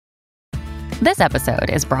This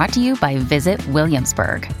episode is brought to you by Visit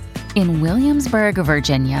Williamsburg. In Williamsburg,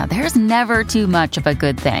 Virginia, there's never too much of a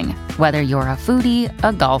good thing. Whether you're a foodie,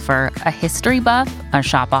 a golfer, a history buff, a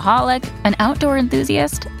shopaholic, an outdoor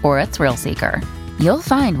enthusiast, or a thrill seeker, you'll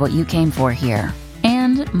find what you came for here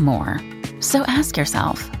and more. So ask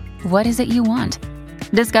yourself, what is it you want?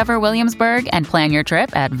 Discover Williamsburg and plan your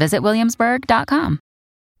trip at visitwilliamsburg.com.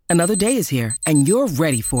 Another day is here, and you're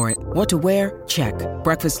ready for it. What to wear? Check.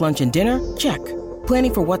 Breakfast, lunch, and dinner? Check.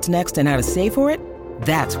 Planning for what's next and how to save for it?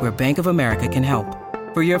 That's where Bank of America can help.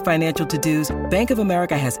 For your financial to-dos, Bank of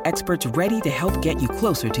America has experts ready to help get you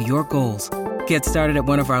closer to your goals. Get started at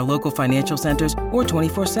one of our local financial centers or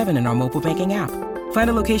 24/7 in our mobile banking app. Find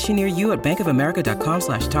a location near you at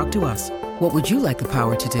bankofamerica.com/talktous. What would you like the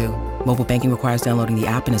power to do? Mobile banking requires downloading the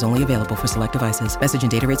app and is only available for select devices. Message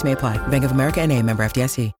and data rates may apply. Bank of America N.A., member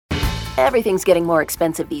FDIC. Everything's getting more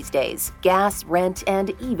expensive these days. Gas, rent,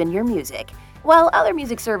 and even your music. While other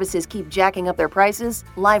music services keep jacking up their prices,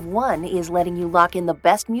 Live One is letting you lock in the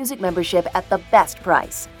best music membership at the best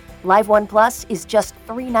price. Live One Plus is just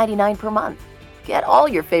 $3.99 per month. Get all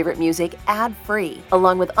your favorite music ad-free,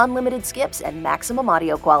 along with unlimited skips and maximum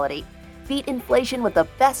audio quality. Beat inflation with the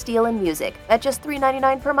best deal in music at just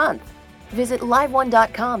 $3.99 per month. Visit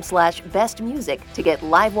liveone.com/bestmusic to get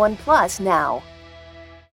Live One Plus now.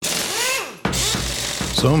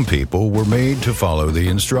 Some people were made to follow the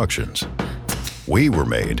instructions. We were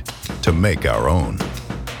made to make our own.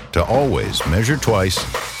 To always measure twice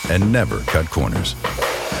and never cut corners.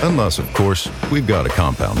 Unless, of course, we've got a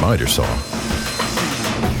compound miter saw.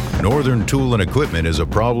 Northern Tool and Equipment is a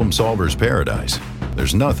problem solver's paradise.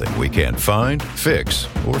 There's nothing we can't find, fix,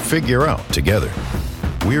 or figure out together.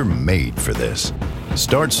 We're made for this.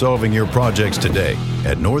 Start solving your projects today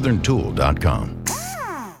at northerntool.com.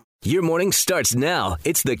 Your morning starts now.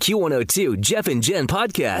 It's the Q102 Jeff and Jen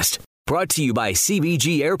podcast. Brought to you by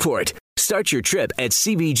CBG Airport. Start your trip at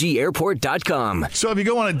CBGAirport.com. So if you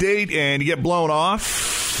go on a date and you get blown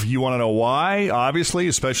off, you want to know why, obviously,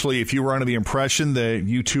 especially if you were under the impression that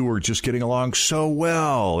you two were just getting along so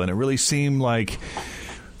well and it really seemed like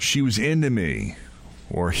she was into me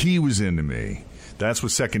or he was into me. That's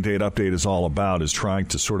what Second Date Update is all about, is trying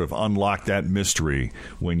to sort of unlock that mystery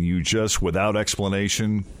when you just, without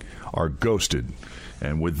explanation, are ghosted.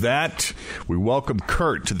 And with that, we welcome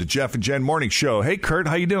Kurt to the Jeff and Jen Morning Show. Hey, Kurt,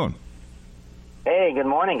 how you doing? Hey, good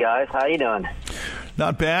morning, guys. How you doing?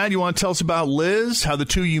 Not bad. You want to tell us about Liz, how the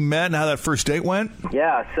two of you met and how that first date went?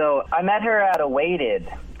 Yeah, so I met her at a Waited.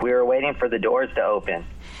 We were waiting for the doors to open,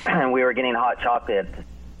 and we were getting hot chocolate.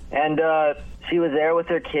 And she was there with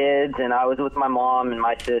her kids, and I was with my mom and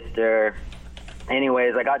my sister.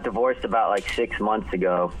 Anyways, I got divorced about 6 months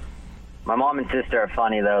ago. My mom and sister are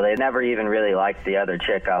funny, though. They never even really liked the other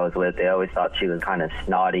chick I was with. They always thought she was kind of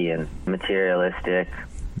snotty and materialistic.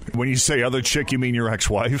 When you say other chick, you mean your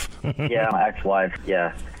ex-wife? Yeah, my ex-wife,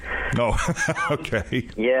 yeah. Oh, okay.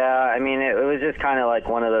 Yeah, I mean, it was just kind of like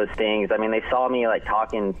one of those things. I mean, they saw me,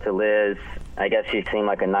 talking to Liz. I guess she seemed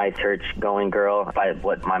like a nice church-going girl, by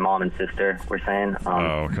what my mom and sister were saying.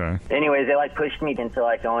 Oh, okay. Anyways, they, pushed me into,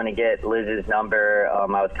 going to get Liz's number. I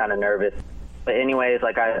was kind of nervous. But anyways,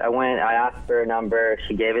 I went, I asked for her number.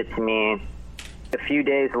 She gave it to me. A few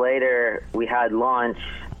days later, we had lunch,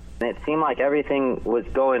 and it seemed like everything was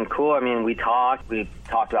going cool. I mean, we talked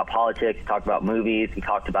about politics, talked about movies, we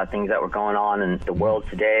talked about things that were going on in the world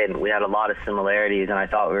today, and we had a lot of similarities, and I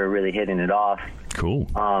thought we were really hitting it off. Cool.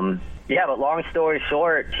 Yeah, but long story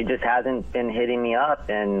short, she just hasn't been hitting me up,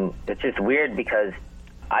 and it's just weird because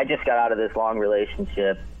I just got out of this long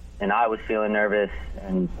relationship, and I was feeling nervous,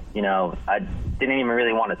 and, I didn't even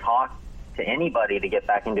really want to talk to anybody to get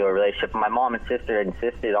back into a relationship. My mom and sister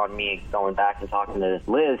insisted on me going back and talking to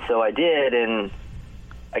Liz, so I did, and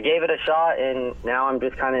I gave it a shot, and now I'm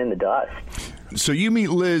just kind of in the dust. So you meet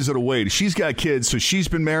Liz at a Wait. She's got kids, so she's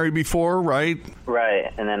been married before, right?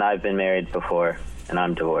 Right, and then I've been married before, and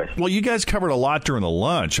I'm divorced. Well, you guys covered a lot during the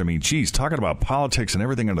lunch. I mean, geez, talking about politics and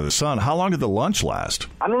everything under the sun. How long did the lunch last?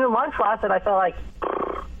 I mean, the lunch lasted, I felt like,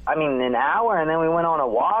 an hour, and then we went on a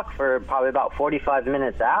walk for probably about 45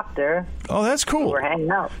 minutes after. Oh, that's cool. We were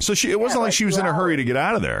hanging out. So it wasn't like she was in a hurry to get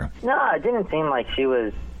out of there. No, it didn't seem like she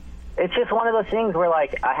was. It's just one of those things where,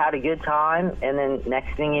 I had a good time, and then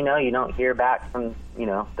next thing you know, you don't hear back from,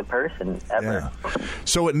 the person ever. Yeah.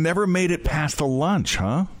 So it never made it past the lunch,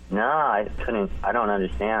 huh? No, I don't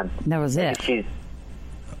understand. That was it.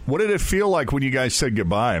 What did it feel like when you guys said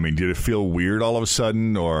goodbye? I mean, did it feel weird all of a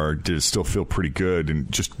sudden, or did it still feel pretty good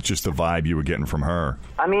and just the vibe you were getting from her?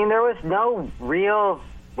 I mean, there was no real,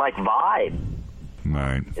 vibe.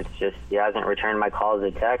 Right. It's just he hasn't returned my calls or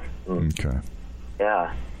texts. Okay.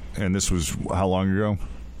 Yeah. And this was how long ago?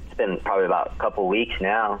 It's been probably about a couple weeks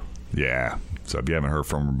now. Yeah. So if you haven't heard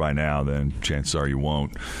from her by now, then chances are you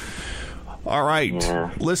won't. All right.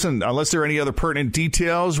 Yeah. Listen, unless there are any other pertinent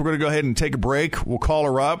details, we're going to go ahead and take a break. We'll call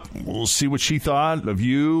her up. We'll see what she thought of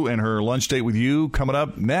you and her lunch date with you coming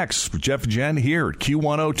up next with Jeff and Jen here at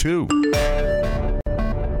Q102.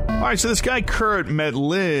 All right, so this guy Kurt met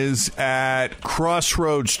Liz at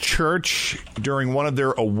Crossroads Church during one of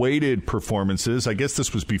their awaited performances. I guess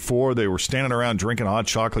this was before they were standing around drinking hot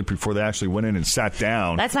chocolate before they actually went in and sat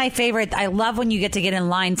down. That's my favorite. I love when you get to get in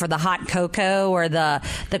line for the hot cocoa or the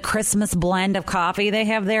Christmas blend of coffee they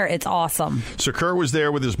have there. It's awesome. So Kurt was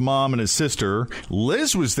there with his mom and his sister.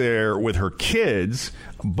 Liz was there with her kids.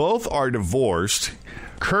 Both are divorced.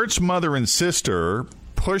 Kurt's mother and sister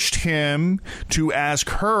pushed him to ask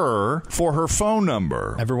her for her phone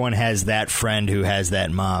number. Everyone has that friend who has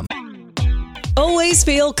that mom. Always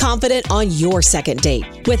feel confident on your second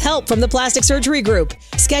date. With help from the Plastic Surgery Group.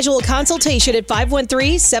 Schedule a consultation at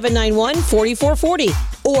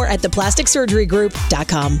 513-791-4440 or at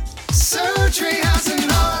theplasticsurgerygroup.com. Surgery has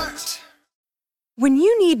an art. When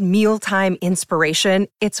you need mealtime inspiration,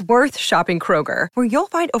 it's worth shopping Kroger, where you'll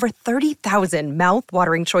find over 30,000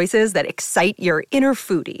 mouth-watering choices that excite your inner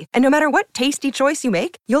foodie. And no matter what tasty choice you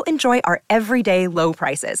make, you'll enjoy our everyday low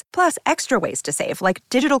prices, plus extra ways to save, like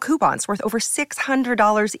digital coupons worth over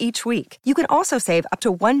 $600 each week. You can also save up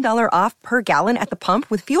to $1 off per gallon at the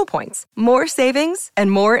pump with fuel points. More savings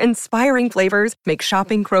and more inspiring flavors make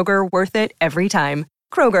shopping Kroger worth it every time.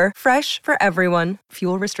 Kroger, fresh for everyone.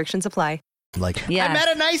 Fuel restrictions apply. I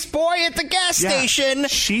met a nice boy at the gas station.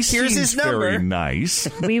 Here's his number. Very nice.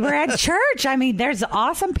 We were at church. I mean, there's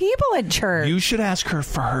awesome people at church. You should ask her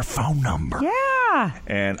for her phone number. Yeah.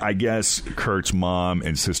 And I guess Kurt's mom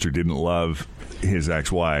and sister didn't love his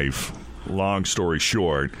ex-wife. Long story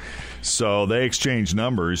short. So they exchange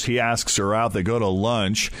numbers. He asks her out. They go to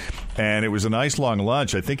lunch, and it was a nice long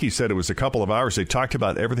lunch. I think he said it was a couple of hours. They talked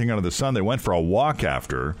about everything under the sun. They went for a walk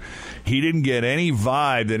after. He didn't get any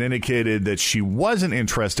vibe that indicated that she wasn't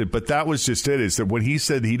interested, but that was just it, is that when he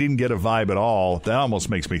said he didn't get a vibe at all, that almost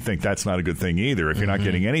makes me think that's not a good thing either. If you're not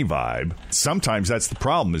getting any vibe, sometimes that's the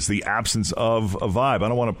problem, is the absence of a vibe. I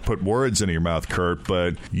don't want to put words into your mouth, Kurt,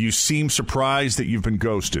 but you seem surprised that you've been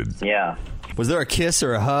ghosted. Yeah. Was there a kiss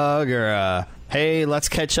or a hug or a, hey, let's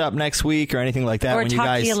catch up next week or anything like that? Or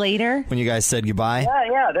talk to you later? When you guys said goodbye?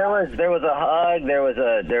 Yeah. There was a hug. There was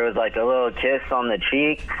like a little kiss on the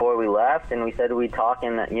cheek before we left, and we said we'd talk,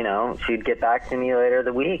 and she'd get back to me later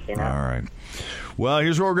the week. All right. Well,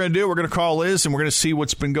 here's what we're going to do. We're going to call Liz, and we're going to see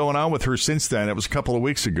what's been going on with her since then. It was a couple of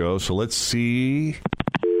weeks ago, so let's see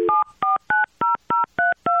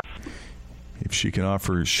if she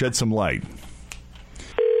can shed some light.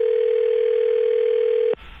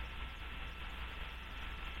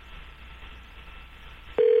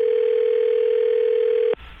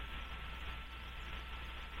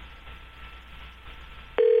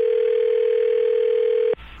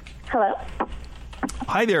 Hello.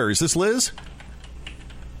 Hi there. Is this Liz?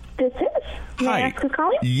 This is. May I ask who's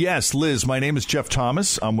calling? Yes, Liz. My name is Jeff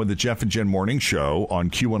Thomas. I'm with the Jeff and Jen Morning Show on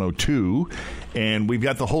Q102, and we've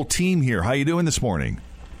got the whole team here. How you doing this morning?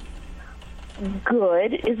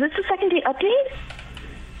 Good. Is this a second date update?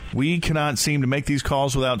 We cannot seem to make these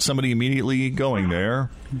calls without somebody immediately going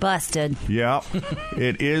there. Busted. Yeah.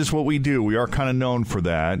 It is what we do. We are kind of known for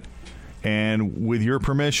that. And with your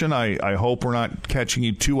permission, I hope we're not catching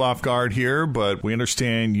you too off guard here, but we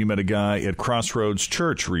understand you met a guy at Crossroads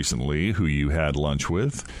Church recently who you had lunch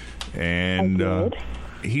with. And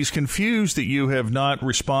he's confused that you have not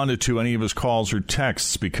responded to any of his calls or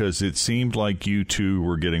texts because it seemed like you two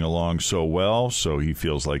were getting along so well. So he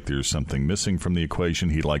feels like there's something missing from the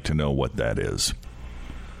equation. He'd like to know what that is.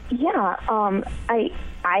 Yeah,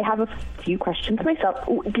 I have a few questions myself.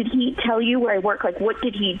 Did he tell you where I work? Like, what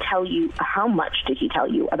did he tell you? How much did he tell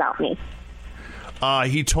you about me?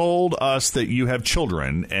 He told us that you have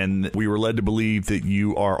children, and we were led to believe that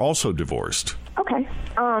you are also divorced. Okay.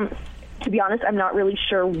 To be honest, I'm not really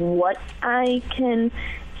sure what I can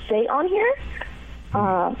say on here.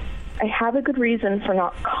 I have a good reason for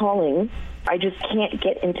not calling. I just can't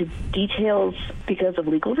get into details because of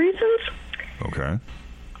legal reasons. Okay.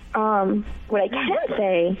 What I can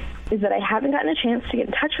say is that I haven't gotten a chance to get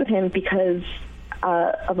in touch with him because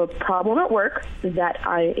of a problem at work that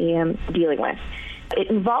I am dealing with. It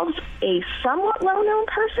involves a somewhat well-known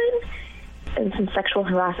person and some sexual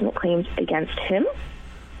harassment claims against him.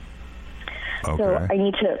 Okay. So I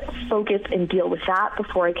need to focus and deal with that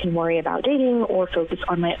before I can worry about dating or focus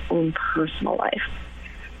on my own personal life.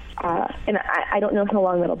 And I don't know how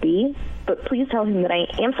long that'll be, but please tell him that I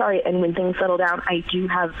am sorry, and when things settle down, I do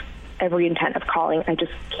have every intent of calling. I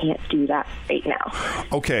just can't do that right now.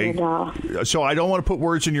 Okay. And, so I don't want to put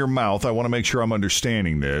words in your mouth. I want to make sure I'm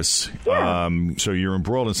understanding this. Yeah. So you're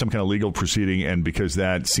embroiled in some kind of legal proceeding, and because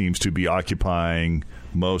that seems to be occupying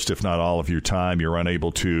most, if not all, of your time, you're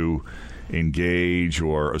unable to engage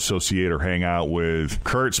or associate or hang out with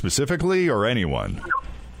Kurt specifically or anyone?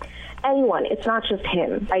 Anyone. It's not just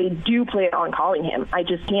him. I do plan on calling him. I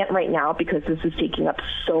just can't right now because this is taking up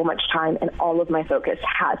so much time, and all of my focus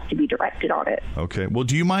has to be directed on it. Okay. Well,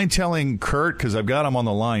 do you mind telling Kurt, because I've got him on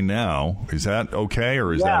the line now, is that okay,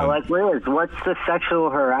 or is that... Yeah, like, Liz, what's the sexual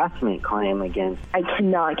harassment claim against? I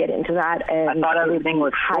cannot get into that. And I thought everything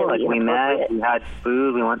was cool. Like, we met, we had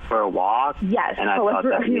food, we went for a walk. Yes, and I thought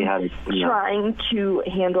that we had... trying to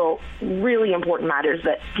handle really important matters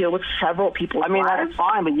that deal with several people's lives. That's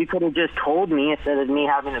fine, but you could have just told me instead of me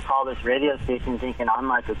having to call this radio station thinking I'm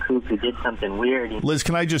like a kook who did something weird. Liz,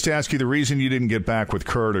 can I just ask you, the reason you didn't get back with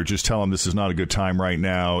Kurt or just tell him this is not a good time right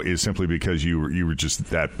now is simply because you were just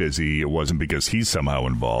that busy? It wasn't because he's somehow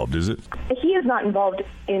involved, is it? He is not involved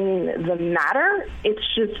in the matter.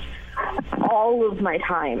 It's just all of my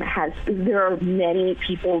time there are many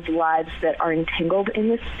people's lives that are entangled in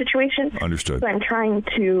this situation. Understood. So I'm trying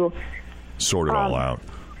to sort it all out.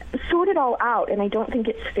 Sort it all out, and I don't think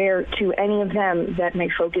it's fair to any of them that my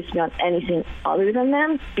focus be on anything other than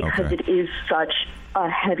them because it is such a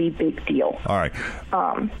heavy, big deal. All right.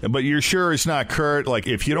 But you're sure it's not Kurt? Like,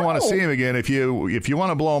 if you don't want to see him again, if you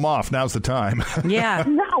want to blow him off, now's the time. Yeah.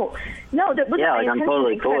 No. I'm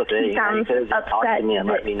totally cool with it. He sounds upset to me and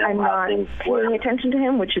let me know I'm how not things paying work. attention to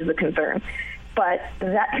him, which is a concern. But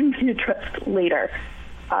that can be addressed later,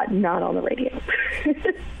 not on the radio.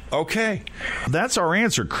 Okay. That's our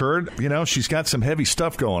answer, Kurt. You know, she's got some heavy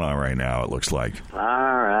stuff going on right now, it looks like. All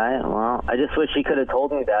right. Well, I just wish she could have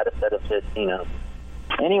told me that instead of just,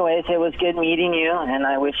 Anyways, it was good meeting you, and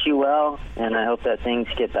I wish you well, and I hope that things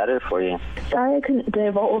get better for you. Sorry I couldn't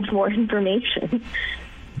divulge more information.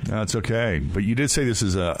 That's okay. But you did say this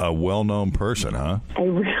is a well-known person, huh? I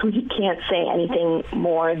really can't say anything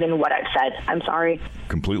more than what I've said. I'm sorry.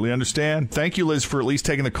 Completely understand. Thank you, Liz, for at least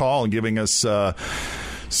taking the call and giving us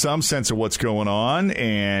some sense of what's going on.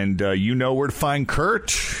 And you know where to find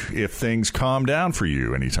Kurt if things calm down for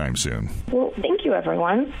you anytime soon. Well, thank you,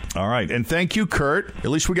 everyone. All right. And thank you, Kurt. At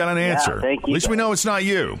least we got an answer. Yeah, thank you. At least we know it's not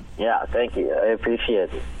you. Yeah, thank you. I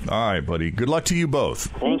appreciate it. All right, buddy. Good luck to you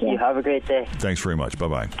both. Thank you. Have a great day. Thanks very much.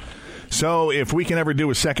 Bye-bye. So if we can ever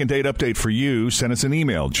do a second date update for you, send us an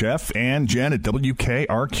email, Jeff and Jen at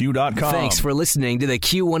WKRQ.com. Thanks for listening to the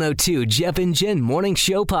Q102 Jeff and Jen Morning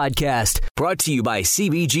Show podcast, brought to you by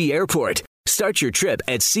CBG Airport. Start your trip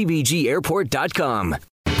at CBGAirport.com.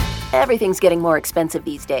 Everything's getting more expensive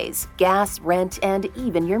these days. Gas, rent, and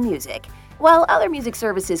even your music. While other music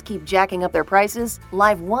services keep jacking up their prices,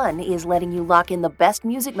 Live One is letting you lock in the best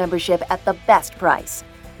music membership at the best price.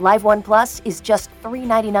 Live One Plus is just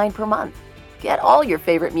 $3.99 per month. Get all your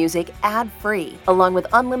favorite music ad-free, along with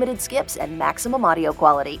unlimited skips and maximum audio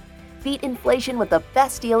quality. Beat inflation with the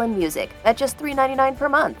best deal in music at just $3.99 per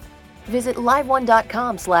month. Visit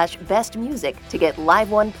liveone.com/bestmusic to get Live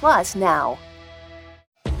One Plus now.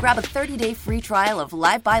 Grab a 30-day free trial of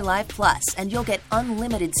Live by Live Plus, and you'll get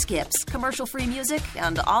unlimited skips, commercial-free music,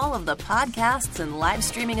 and all of the podcasts and live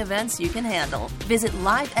streaming events you can handle. Visit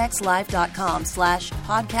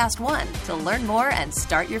livexlive.com/podcast1 to learn more and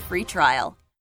start your free trial.